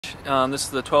This is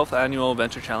the 12th annual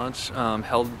Venture Challenge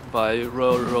held by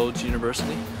Royal Roads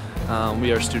University.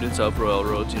 We are students of Royal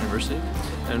Roads University,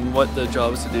 and what the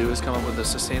job is to do is come up with a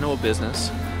sustainable business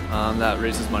that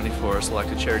raises money for a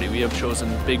selected charity. We have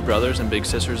chosen Big Brothers and Big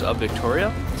Sisters of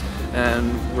Victoria,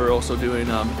 and we're also doing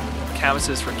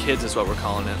canvases for kids is what we're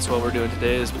calling it. So what we're doing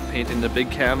today is painting the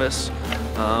big canvas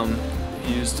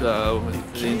used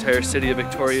with the entire city of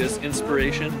Victoria's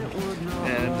inspiration,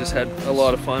 and just had a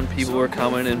lot of fun. People were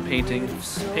coming and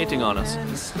painting on us.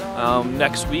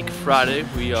 Next week, Friday,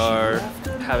 we are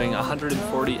having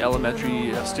 140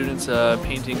 elementary students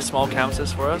painting small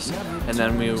canvases for us, and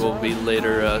then we will be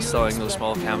later selling those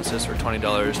small canvases for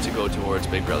 $20 to go towards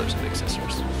Big Brothers and Big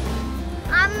Sisters.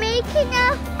 I'm making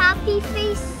a happy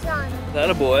face sun.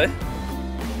 That a boy.